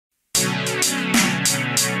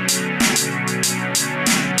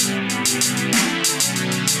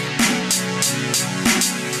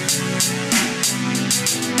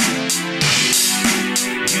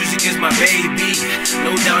my baby,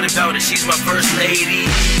 no doubt about it, she's my first lady.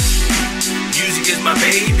 Music is my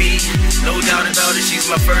baby, no doubt about it, she's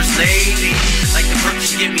my first lady. Like the perk,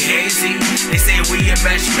 she get me hazy. They say we a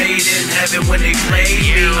match made in heaven when they play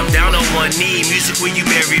me. I'm down on one knee, music will you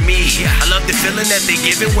marry me? I love the feeling that they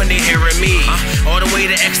give it when they hearing me. All the way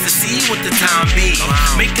to ecstasy, what the time be?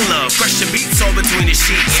 Making love, crushing beats all between the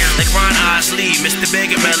sheets. Like Ron Osley, Mr.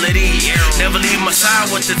 Big and Melody. Never leave my side,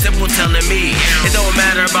 what the temple telling me. It don't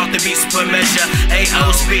matter about the beats per measure.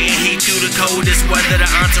 A.O. spitting heat through the coldest weather. The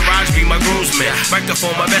entourage be my groomsman,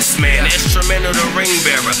 microphone my best man, the instrumental the ring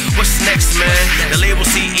bearer. What's next, man? The label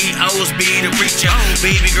CEOs be the preacher.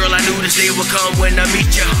 Baby girl, I knew this day would come when I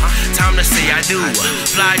meet ya. Time to say I do.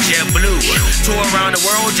 Fly jet blue, tour around the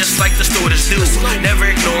world just like the stewardess do. Never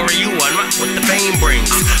ignoring you, unlock what the fame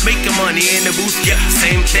brings. Making money in the booth, yeah,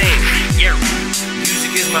 same thing. Yeah.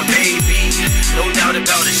 Music is my baby, no doubt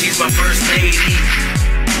about it, she's my first lady.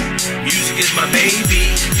 Music is my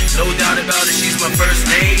baby, no doubt about it, she's my first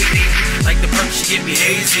lady. Like the perk, she get me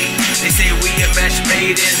hazy. They say we a match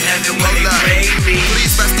made in heaven when they play me.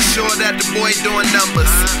 Please rest assured that the boy doing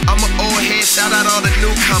numbers. I'm an old head, shout out all the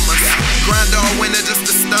newcomers. Grind all winter just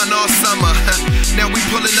to stun all summer. Now we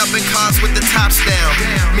pulling up in cars with the tops down.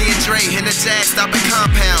 Me and Dre in the Jag stopping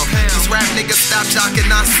compound. These rap niggas stop jocking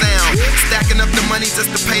our sound. Stacking up the money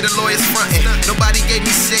just to pay the lawyers frontin'. Nobody gave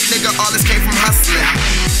me shit, nigga, all this came from hustling.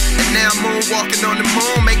 And now I'm moonwalking on the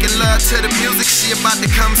moon, making love to the music, she about to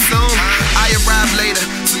come soon. I arrive later,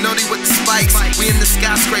 Sonoti with the spikes. We in the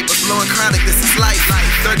skyscraper, blowing chronic, this is life.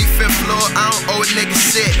 35th floor, I don't owe a nigga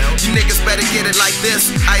shit. You niggas better get it like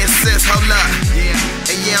this, I insist, hold up.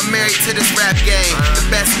 And yeah, I'm married to this rap game. The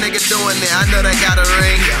best nigga doing it, I know they got a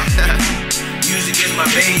ring. Music is my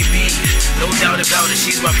baby, no doubt about it,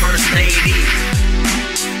 she's my first lady.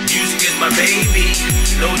 Music is my baby,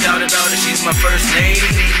 no doubt about it, she's my first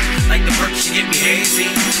lady. Like the perk, she get me hazy.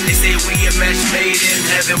 They say we a match made in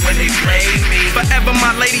heaven when they play me. Forever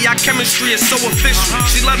my lady, our chemistry is so official.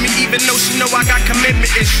 She love me even though she know I got commitment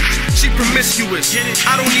issues. She promiscuous,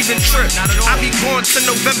 I don't even trip. I be going to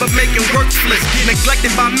November making work flips.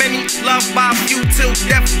 Neglected by many, loved by a few till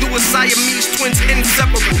death do a Siamese twins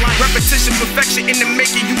inseparable. Repetition, perfection in the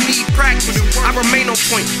making, you need practice. I remain on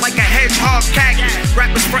point like a hedgehog cactus.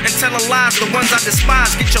 Rappers frontin' telling lies, the ones I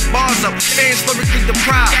despise. Get your bars up, fans lyrically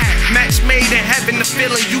deprived. Match made in heaven, the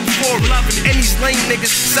feeling euphoric. And these lame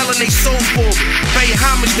niggas selling they soul for it. Pay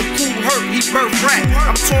homage to Cool Hurt, he birth rap.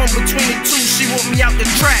 I'm torn between the two, she want me out the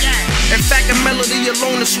track. In fact, the melody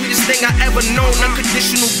alone, the sweetest thing I ever known.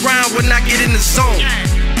 Unconditional grind when I get in the zone.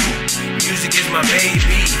 Music is my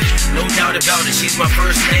baby, no doubt about it, she's my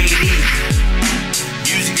first lady.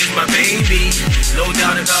 Music is my baby, no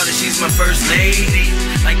doubt about it, she's my first lady.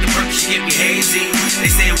 Like the perk, she get me hazy.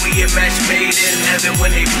 They say we a match made in heaven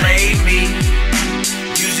when they play me.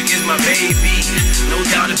 Music is my baby, no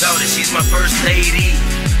doubt about it, she's my first lady.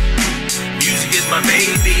 Music is my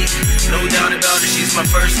baby, no doubt about it, she's my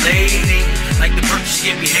first lady. Like the perk,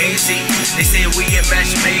 she get me hazy. They say we a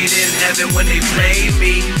match made in heaven when they play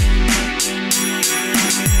me.